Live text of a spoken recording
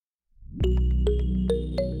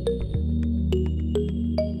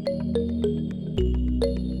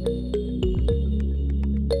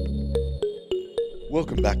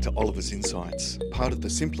Welcome back to Oliver's Insights, part of the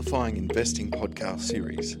Simplifying Investing podcast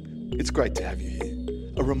series. It's great to have you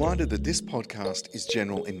here. A reminder that this podcast is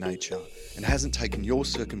general in nature and hasn't taken your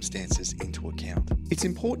circumstances into account. It's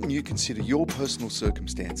important you consider your personal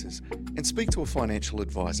circumstances and speak to a financial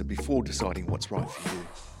advisor before deciding what's right for you.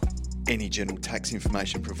 Any general tax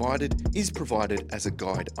information provided is provided as a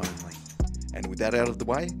guide only. And with that out of the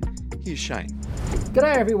way, here's Shane.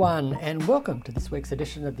 G'day everyone, and welcome to this week's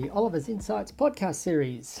edition of the Oliver's Insights podcast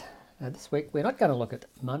series. Now, this week we're not going to look at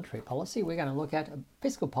monetary policy, we're going to look at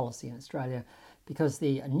fiscal policy in Australia because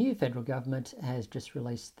the new federal government has just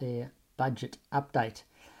released their budget update.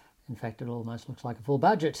 In fact, it almost looks like a full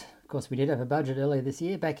budget. Of course, we did have a budget earlier this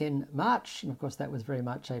year, back in March, and of course that was very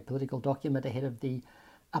much a political document ahead of the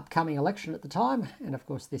upcoming election at the time. And of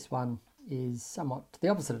course this one is somewhat the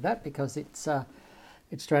opposite of that because it's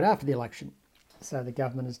straight after the election. So the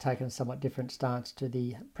government has taken a somewhat different stance to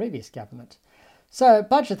the previous government. So a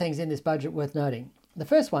bunch of things in this budget worth noting. The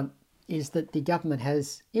first one is that the government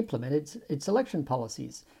has implemented its election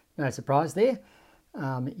policies. No surprise there.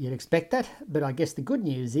 You'd expect that, but I guess the good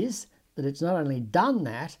news is that it's not only done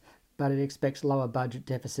that, but it expects lower budget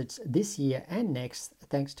deficits this year and next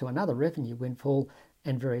thanks to another revenue windfall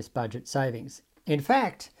and various budget savings. In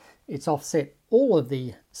fact, it's offset all of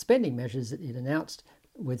the spending measures that it announced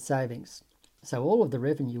with savings. So all of the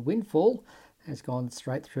revenue windfall has gone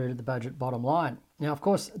straight through to the budget bottom line. Now, of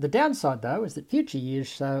course, the downside, though, is that future years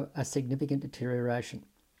show a significant deterioration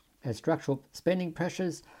as structural spending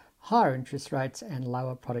pressures, higher interest rates and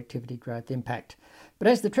lower productivity growth impact. But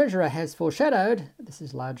as the Treasurer has foreshadowed, this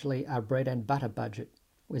is largely a bread and butter budget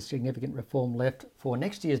with significant reform left for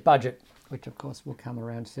next year's budget, which of course will come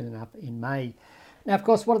around soon enough in May. Now, of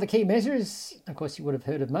course, what are the key measures? Of course, you would have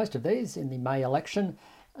heard of most of these in the May election.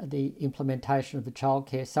 The implementation of the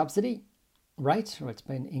childcare subsidy rate, or it's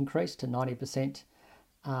been increased to 90%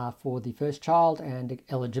 for the first child, and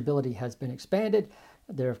eligibility has been expanded.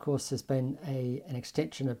 There, of course, has been an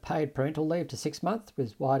extension of paid parental leave to 6 months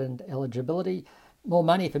with widened eligibility, more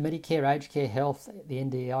money for Medicare, aged care, health, the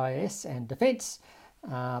NDIS and defence.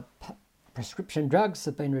 Prescription drugs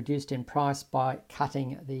have been reduced in price by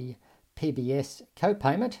cutting the PBS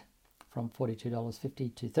co-payment from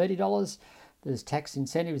 $42.50 to $30. There's tax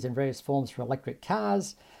incentives in various forms for electric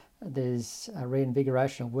cars. There's a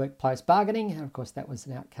reinvigoration of workplace bargaining. And of course, that was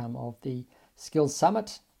an outcome of the Skills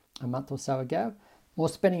Summit a month or so ago. More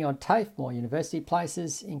spending on TAFE, more university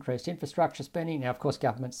places, increased infrastructure spending. Now, of course,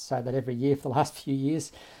 governments say that every year for the last few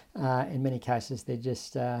years. In many cases, they're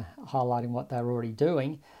just highlighting what they're already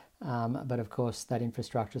doing. But of course, that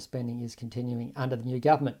infrastructure spending is continuing under the new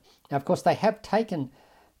government. Now, of course, they have taken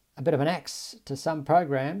a bit of an axe to some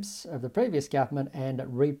programs of the previous government and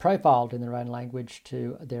reprofiled in their own language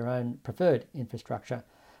to their own preferred infrastructure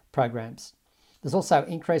programs. There's also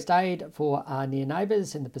increased aid for our near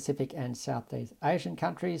neighbours in the Pacific and Southeast Asian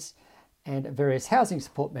countries and various housing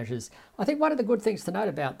support measures. I think one of the good things to note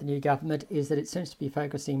about the new government is that it seems to be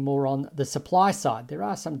focusing more on the supply side. There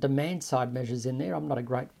are some demand side measures in there. I'm not a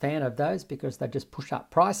great fan of those because they just push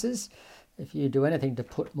up prices. If you do anything to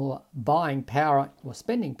put more buying power or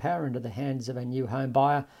spending power into the hands of a new home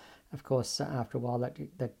buyer, of course, after a while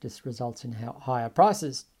that just results in higher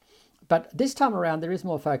prices. But this time around, there is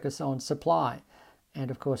more focus on supply. And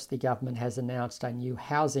of course, the government has announced a new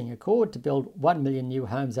housing accord to build 1 million new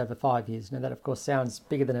homes over 5 years. Now, that, of course, sounds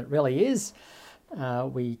bigger than it really is.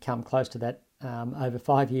 We come close to that over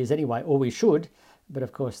 5 years anyway, or we should. But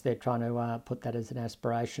of course, they're trying to put that as an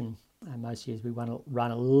aspiration. Most years we want to run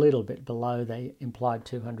a little bit below the implied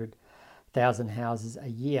 200,000 houses a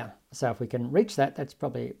year. So if we can reach that, that's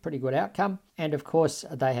probably a pretty good outcome. And of course,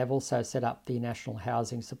 they have also set up the National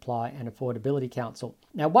Housing Supply and Affordability Council.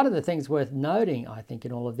 Now, one of the things worth noting, I think,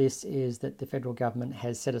 in all of this is that the federal government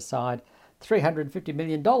has set aside $350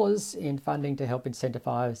 million in funding to help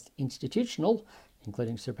incentivise institutional,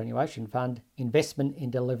 including superannuation fund, investment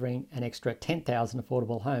in delivering an extra 10,000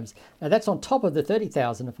 affordable homes. Now, that's on top of the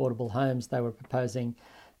 30,000 affordable homes they were proposing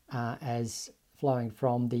as flowing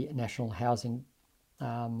from the National Housing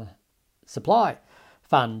Supply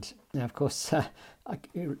Fund. Now, of course,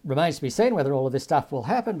 it remains to be seen whether all of this stuff will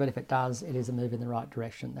happen, but if it does, it is a move in the right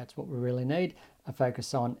direction. That's what we really need, a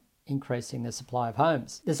focus on increasing the supply of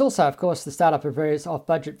homes. There's also, of course, the startup of various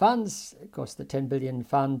off-budget funds, of course, the $10 billion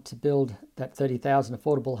fund to build that 30,000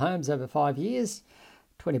 affordable homes over 5 years,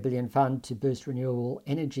 $20 billion fund to boost renewable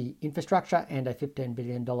energy infrastructure, and a $15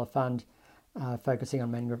 billion fund focusing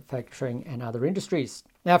on manufacturing and other industries.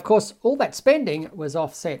 Now, of course, all that spending was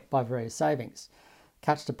offset by various savings.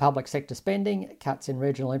 Cuts to public sector spending, cuts in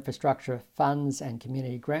regional infrastructure funds and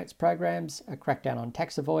community grants programs, a crackdown on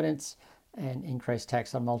tax avoidance, and increased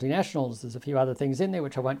tax on multinationals. There's a few other things in there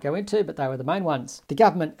which I won't go into, but they were the main ones. The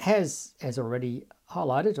government has, as already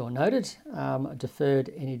highlighted or noted, deferred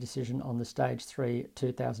any decision on the Stage 3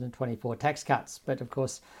 2024 tax cuts. But of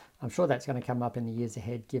course, I'm sure that's going to come up in the years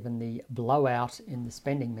ahead given the blowout in the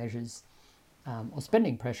spending measures or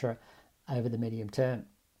spending pressure over the medium term.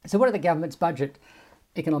 So what do the government's budget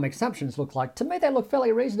economic assumptions look like? To me, they look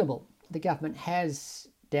fairly reasonable. The government has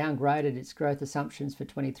downgraded its growth assumptions for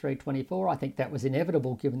 23-24. I think that was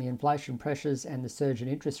inevitable given the inflation pressures and the surge in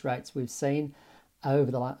interest rates we've seen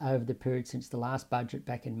over the period since the last budget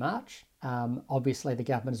back in March. Obviously, the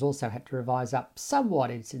government has also had to revise up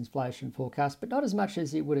somewhat its inflation forecast, but not as much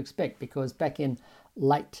as you would expect, because back in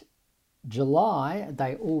late July,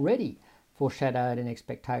 they already foreshadowed an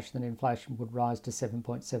expectation that inflation would rise to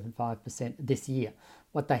 7.75% this year.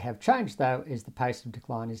 What they have changed, though, is the pace of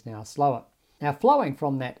decline is now slower. Now, flowing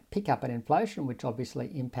from that pickup in inflation, which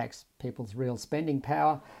obviously impacts people's real spending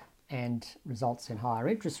power and results in higher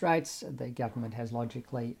interest rates, the government has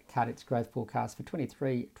logically cut its growth forecast for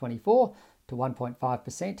 23-24 to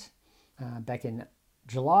 1.5%. Back in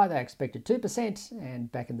July, they expected 2%,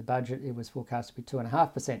 and back in the budget, it was forecast to be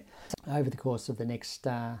 2.5% over the course of the next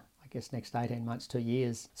 18 months, 2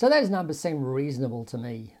 years. So those numbers seem reasonable to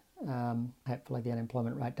me. Hopefully the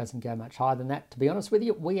unemployment rate doesn't go much higher than that. To be honest with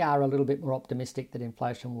you, we are a little bit more optimistic that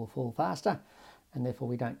inflation will fall faster, and therefore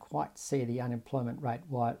we don't quite see the unemployment rate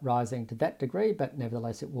rising to that degree, but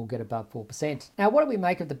nevertheless it will get above 4%. Now, what do we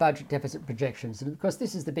make of the budget deficit projections? And of course,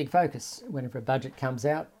 this is the big focus. Whenever a budget comes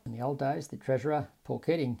out, in the old days, the Treasurer, Paul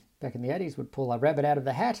Keating, back in the 80s, would pull a rabbit out of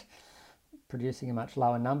the hat, producing a much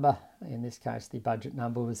lower number. In this case, the budget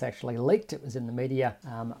number was actually leaked. It was in the media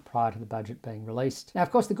prior to the budget being released. Now,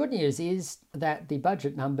 of course, the good news is that the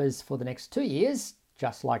budget numbers for the next 2 years,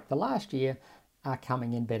 just like the last year, are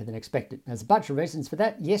coming in better than expected. There's a bunch of reasons for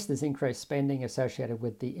that. Yes, there's increased spending associated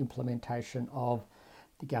with the implementation of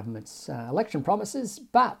the government's election promises,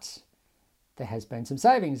 but there has been some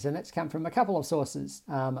savings, and that's come from a couple of sources.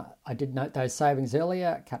 I did note those savings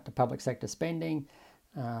earlier: cut to public sector spending,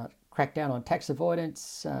 crack down on tax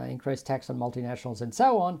avoidance, increase tax on multinationals, and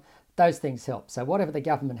so on. Those things help. So whatever the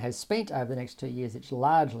government has spent over the next 2 years, it's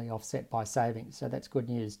largely offset by savings. So that's good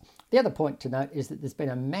news. The other point to note is that there's been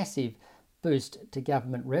a massive boost to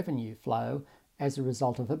government revenue flow as a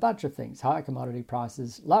result of a bunch of things: higher commodity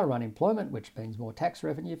prices, lower unemployment, which means more tax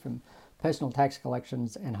revenue from personal tax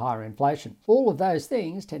collections, and higher inflation. All of those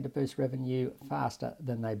things tend to boost revenue faster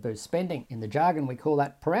than they boost spending. In the jargon, we call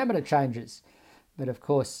that parameter changes. But of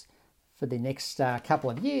course, for the next couple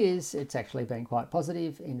of years, it's actually been quite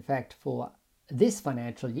positive. In fact, for this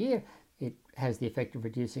financial year, it has the effect of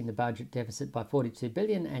reducing the budget deficit by $42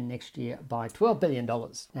 billion and next year by $12 billion.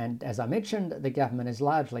 And as I mentioned, the government has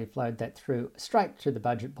largely flowed that through straight to the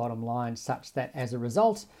budget bottom line, such that as a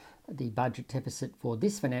result, the budget deficit for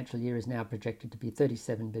this financial year is now projected to be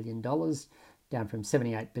 $37 billion, down from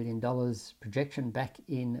 $78 billion projection back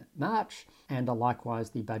in March. And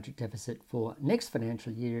likewise, the budget deficit for next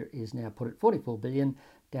financial year is now put at $44 billion,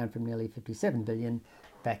 down from nearly $57 billion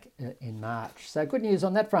back in March. So good news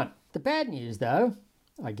on that front. The bad news, though,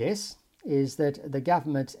 I guess, is that the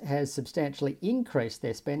government has substantially increased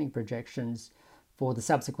their spending projections for the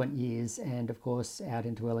subsequent years and, of course, out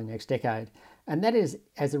into early next decade. And that is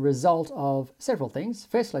as a result of several things.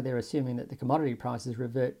 Firstly, they're assuming that the commodity prices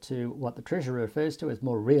revert to what the Treasury refers to as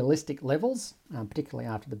more realistic levels, particularly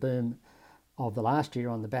after the boom of the last year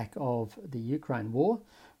on the back of the Ukraine war.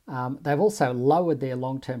 They've also lowered their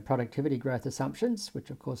long-term productivity growth assumptions,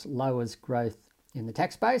 which of course lowers growth in the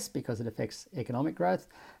tax base because it affects economic growth.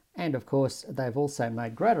 And of course, they've also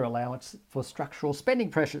made greater allowance for structural spending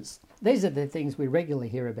pressures. These are the things we regularly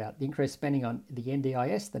hear about: the increased spending on the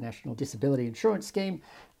NDIS, the National Disability Insurance Scheme,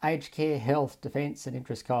 aged care, health, defence, and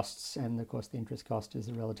interest costs. And of course, the interest cost is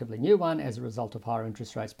a relatively new one as a result of higher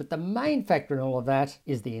interest rates. But the main factor in all of that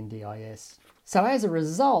is the NDIS. So as a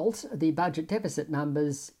result, the budget deficit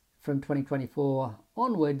numbers from 2024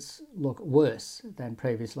 onwards look worse than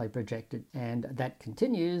previously projected, and that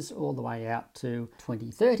continues all the way out to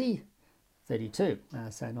 2030, 32.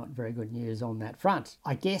 So not very good news on that front.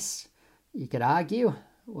 I guess you could argue,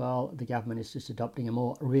 well, the government is just adopting a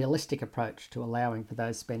more realistic approach to allowing for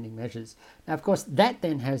those spending measures. Now, of course, that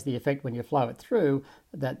then has the effect when you flow it through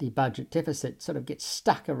that the budget deficit sort of gets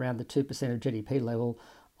stuck around the 2% of GDP level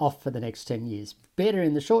off for the next 10 years. Better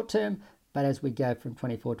in the short term, but as we go from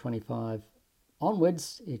 24-25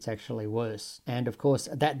 onwards, it's actually worse. And of course,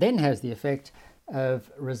 that then has the effect of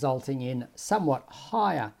resulting in somewhat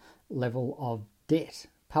higher level of debt,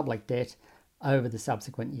 public debt, over the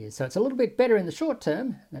subsequent years. So it's a little bit better in the short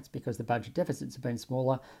term. That's because the budget deficits have been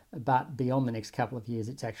smaller, but beyond the next couple of years,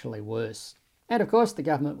 it's actually worse. And of course, the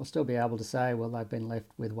government will still be able to say, well, they've been left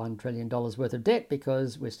with $1 trillion worth of debt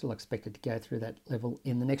because we're still expected to go through that level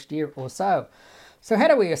in the next year or so. So how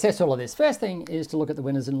do we assess all of this? First thing is to look at the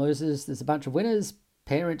winners and losers. There's a bunch of winners: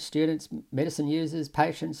 parents, students, medicine users,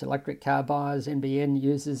 patients, electric car buyers, NBN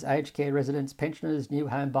users, aged care residents, pensioners, new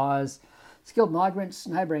home buyers, skilled migrants,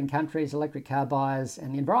 neighbouring countries, electric car buyers,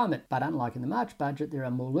 and the environment. But unlike in the March budget, there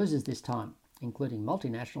are more losers this time, including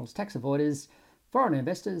multinationals, tax avoiders, foreign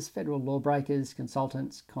investors, federal lawbreakers,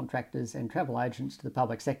 consultants, contractors, and travel agents to the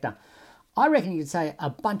public sector. I reckon you could say a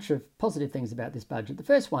bunch of positive things about this budget. The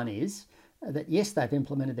first one is that yes, they've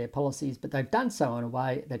implemented their policies, but they've done so in a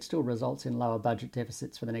way that still results in lower budget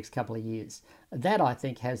deficits for the next couple of years. That, I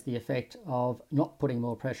think, has the effect of not putting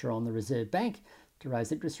more pressure on the Reserve Bank to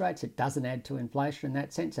raise interest rates. It doesn't add to inflation in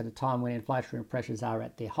that sense at a time when inflationary pressures are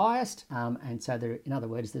at their highest. And so, in other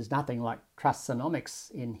words, there's nothing like Trussonomics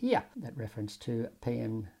in here. That reference to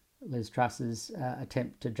PM Liz Truss's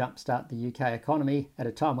attempt to jumpstart the UK economy at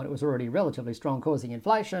a time when it was already relatively strong, causing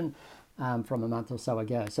inflation from a month or so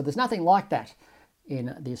ago. So there's nothing like that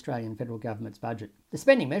in the Australian federal government's budget. The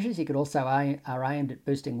spending measures you could also are aimed at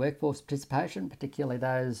boosting workforce participation, particularly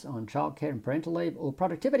those on childcare and parental leave, or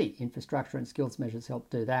productivity. Infrastructure and skills measures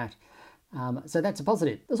help do that. So that's a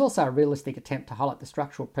positive. There's also a realistic attempt to highlight the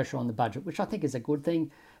structural pressure on the budget, which I think is a good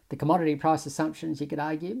thing. The commodity price assumptions, you could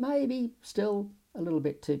argue, maybe still a little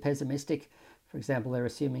bit too pessimistic. For example, they're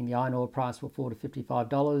assuming the iron ore price will fall to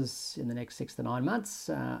 $55 in the next 6 to 9 months.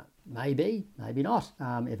 Maybe, maybe not.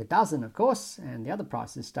 If it doesn't, of course, and the other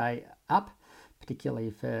prices stay up,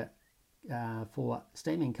 particularly for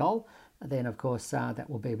steaming coal, then of course that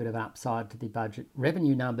will be a bit of an upside to the budget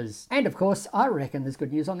revenue numbers. And of course, I reckon there's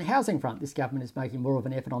good news on the housing front. This government is making more of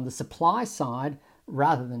an effort on the supply side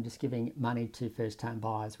rather than just giving money to first-time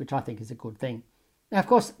buyers, which I think is a good thing. Now, of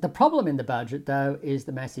course, the problem in the budget, though, is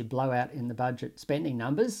the massive blowout in the budget spending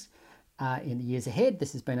numbers in the years ahead.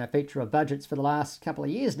 This has been a feature of budgets for the last couple of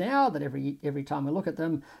years now, that every time we look at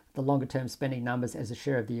them, the longer-term spending numbers as a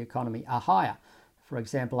share of the economy are higher. For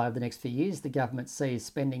example, over the next few years, the government sees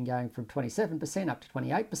spending going from 27% up to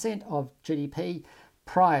 28% of GDP.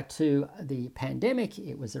 Prior to the pandemic,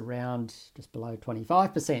 it was around just below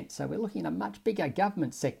 25%. So we're looking at a much bigger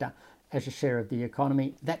government sector as a share of the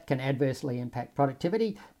economy. That can adversely impact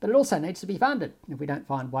productivity, but it also needs to be funded. If we don't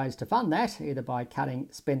find ways to fund that, either by cutting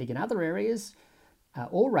spending in other areas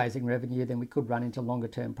or raising revenue, then we could run into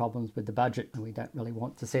longer-term problems with the budget, and we don't really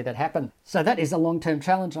want to see that happen. So that is a long-term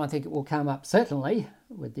challenge, and I think it will come up certainly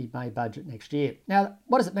with the May budget next year. Now,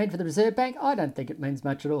 what does it mean for the Reserve Bank? I don't think it means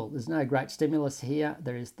much at all. There's no great stimulus here.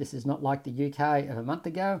 This is not like the UK of a month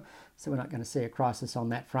ago, so we're not going to see a crisis on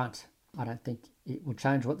that front. I don't think it will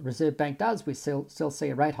change what the Reserve Bank does. We still see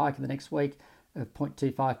a rate hike in the next week of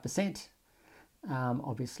 0.25%.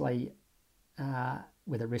 Obviously,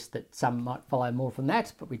 with a risk that some might follow more from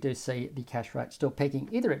that, but we do see the cash rate still peaking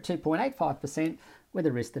either at 2.85% with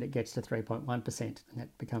a risk that it gets to 3.1%, and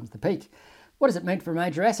that becomes the peak. What does it mean for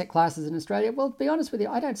major asset classes in Australia? Well, to be honest with you,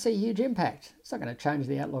 I don't see a huge impact. It's not going to change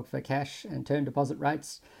the outlook for cash and term deposit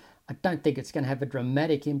rates. I don't think it's going to have a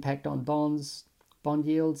dramatic impact on bond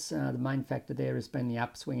yields. The main factor there has been the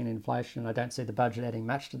upswing in inflation, and I don't see the budget adding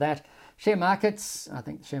much to that. Share markets, I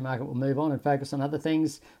think the share market will move on and focus on other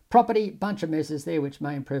things. Property, bunch of measures there which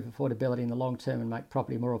may improve affordability in the long term and make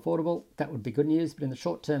property more affordable. That would be good news, but in the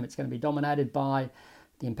short term it's going to be dominated by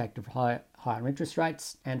the impact of higher interest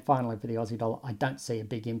rates. And finally, for the Aussie dollar, I don't see a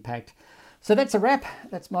big impact. So that's a wrap.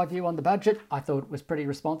 That's my view on the budget. I thought it was pretty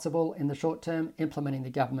responsible in the short term, implementing the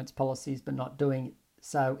government's policies but not doing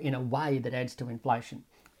so in a way that adds to inflation.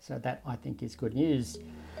 So that, I think, is good news.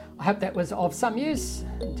 I hope that was of some use.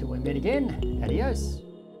 Until we meet again, adios.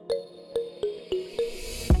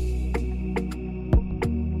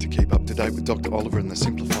 To keep up to date with Dr. Oliver and the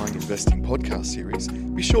Simplifying Investing podcast series,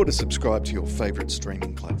 be sure to subscribe to your favourite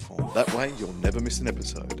streaming platform. That way you'll never miss an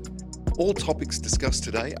episode. All topics discussed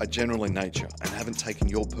today are general in nature and haven't taken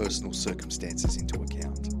your personal circumstances into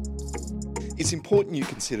account. It's important you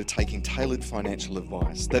consider taking tailored financial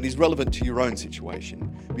advice that is relevant to your own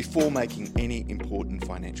situation before making any important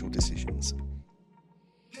financial decisions.